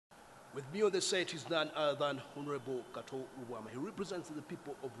With me on the set is none other than Honourable Kato Lubwama. He represents the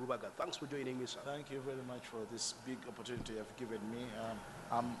people of Rubaga. Thanks for joining me, sir. Thank you very much for this big opportunity you've given me.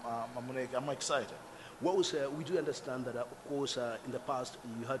 I'm excited. Well, sir, we do understand that, of course, in the past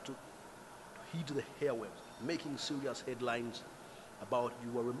you had to heed the airwaves, making serious headlines about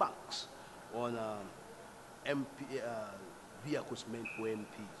your remarks on vehicles meant for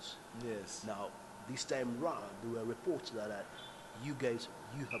MPs. Yes. Now, this time round, there were reports that you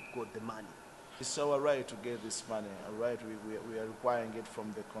have got the money. It's our right to get this money. All right, we are requiring it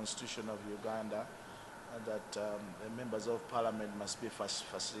from the Constitution of Uganda, that the members of Parliament must be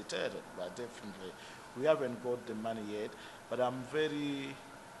facilitated. But definitely, we haven't got the money yet. But I'm very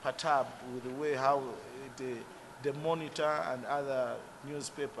perturbed with the way how the Monitor and other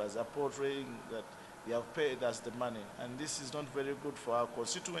newspapers are portraying that they have paid us the money, and this is not very good for our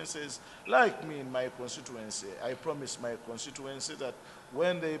constituencies. Like me in my constituency, I promised my constituency that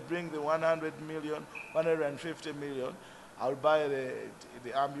when they bring the 100 million, 150 million, I'll buy the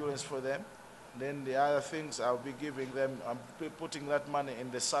ambulance for them. Then the other things I'll be giving them, I'm putting that money in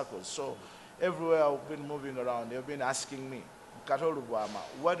the circles. So everywhere I've been moving around, they've been asking me, Kato Lubwama,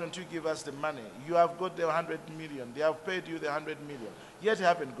 why don't you give us the money? You have got the 100 million. They have paid you the 100 million. Yet you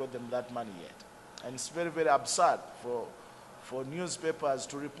haven't got them that money yet. And it's very, very absurd for newspapers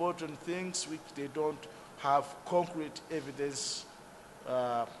to report on things which they don't have concrete evidence.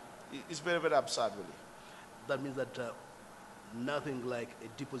 It's very, very absurd, really. That means that nothing like a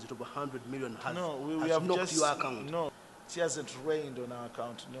deposit of 100 million has, we has have knocked just, your account. No, it hasn't rained on our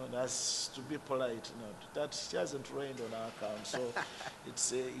account. No, that's to be polite. No, that it hasn't rained on our account. So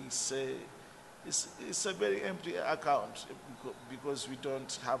it's a very empty account because we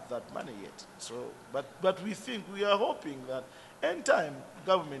don't have that money yet. So, but we are hoping that in time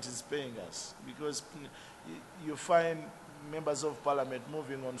government is paying us, because you find members of Parliament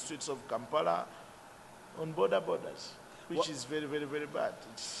moving on streets of Kampala on borders, which is very, very, very bad.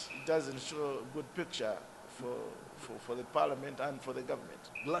 It doesn't show a good picture for the Parliament and for the government.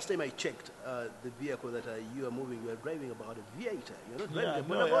 The last time I checked, the vehicle that you are moving, you are driving about a V8. You're not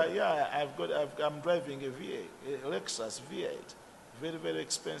driving I'm driving a V8, a Lexus V8. Very, very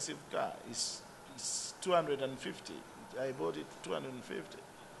expensive car. It's 250. I bought it 250.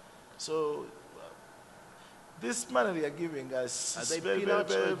 So this money they are giving us is very,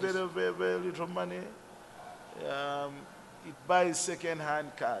 very little money. It buys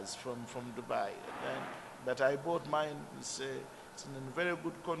second-hand cars from Dubai. But I bought mine. It's in a very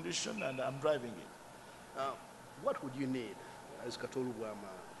good condition, and I'm driving it. What would you need as Kato Lubwama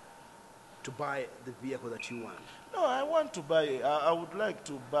to buy the vehicle that you want? No, I want to buy, I would like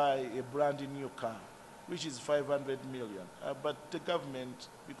to buy a brand new car, which is 500 million. But the government,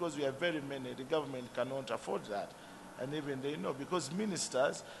 because we are very many, the government cannot afford that. And even they know, because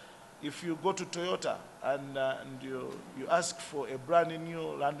ministers, if you go to Toyota and you ask for a brand new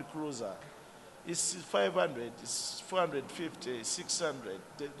Land Cruiser, it's 500, it's 450, 600,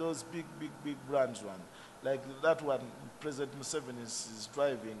 those big brands one. Like that one President Museveni is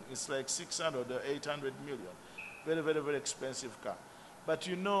driving, it's like 600 or 800 million. Very, very, very expensive car. But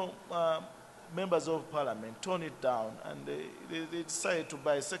you know, members of Parliament tone it down, and they decide to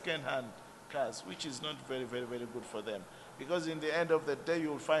buy second-hand cars, which is not very, very, very good for them. Because in the end of the day,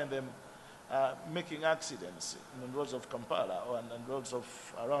 you'll find them making accidents in the roads of Kampala and roads of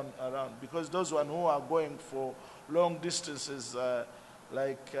around, because those one who are going for long distances,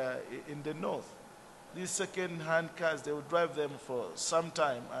 like in the north, these second-hand cars, they will drive them for some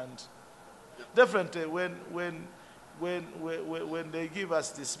time, and definitely when they give us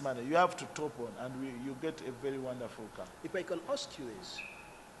this money, you have to top on, and you get a very wonderful car. If I can ask you this,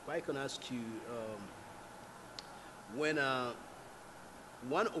 if I can ask you, when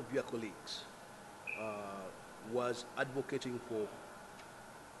one of your colleagues was advocating for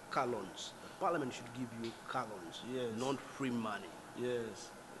car loans, the Parliament should give you car loans, yes, not free money.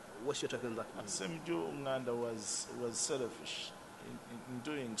 Yes. What's your take on that? Semujju Nganda was selfish in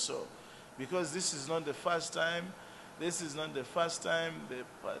doing so, because this is not the first time. This is not the first time the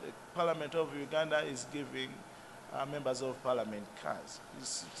Parliament of Uganda is giving members of Parliament cars.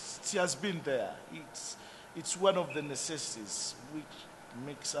 It has been there. It's one of the necessities which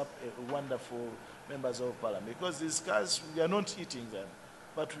makes up a wonderful members of Parliament, because these cars, we are not eating them,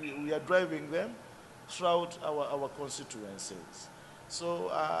 but we are driving them throughout our constituencies.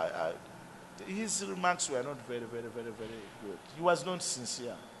 So his remarks were not very, very, very, very good. He was not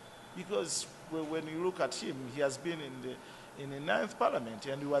sincere, because when you look at him, he has been in the 9th Parliament,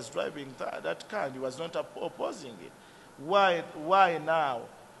 and he was driving that car, and he was not opposing it. Why now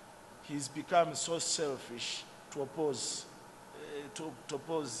he's become so selfish to oppose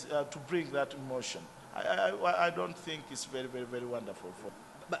to bring that emotion. I don't think it's very, very, very wonderful.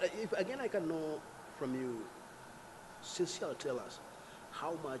 But if again I can know from you, sincerely tell us,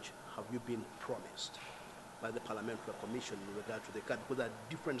 how much have you been promised by the Parliamentary Commission in regard to the cut? Because there are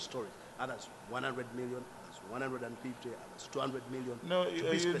different stories. Others 100 million, others 150, others 200 million. No,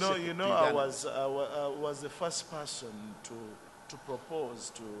 I was the first person to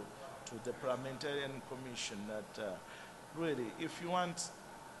propose to the Parliamentarian Commission that really, if you want,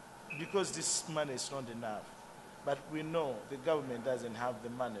 because this money is not enough, but we know the government doesn't have the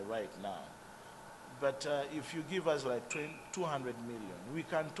money right now. But if you give us like 200 million, we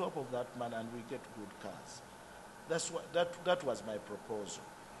can top of that money and we get good cars. That was my proposal.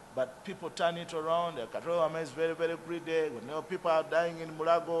 But people turn it around. The Kato Lubwama is very, very greedy. We know people are dying in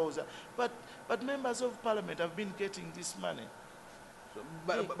Mulago. But members of parliament have been getting this money. So,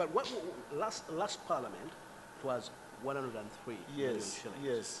 but what, last parliament, it was 103 million shillings.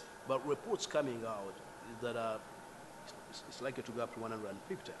 Yes. But reports coming out is that it's likely to go up to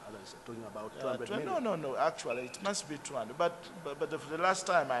 150. Others are talking about 200 million. No. Actually, it must be 200. But the last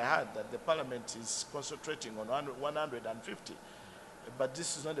time I heard that the parliament is concentrating on 150. But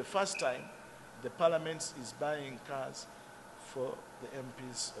this is not the first time the parliament is buying cars for the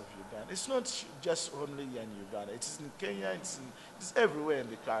MPs of Uganda. It's not just only in Uganda. It's in Kenya. It's everywhere in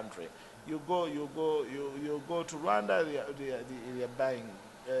the country. You go to Rwanda. They are buying.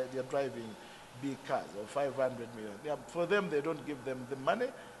 They are driving big cars of 500 million. For them, they don't give them the money.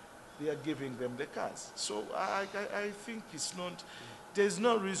 They are giving them the cars. So I think it's not. There's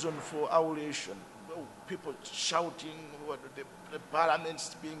no reason for adulation. People shouting, the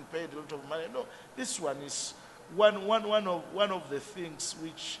parliament's being paid a lot of money. No, this one is one of the things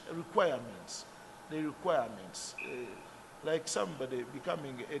which requirements. The requirements, like somebody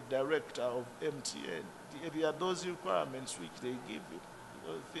becoming a director of MTN, there are those requirements which they give him.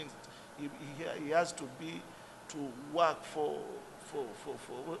 Things he has to work for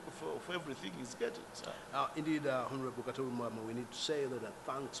everything he's getting. Indeed, Honourable Kato Lubwama, we need to say that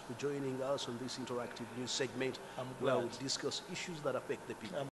thanks for joining us on this interactive news segment where we discuss issues that affect the people.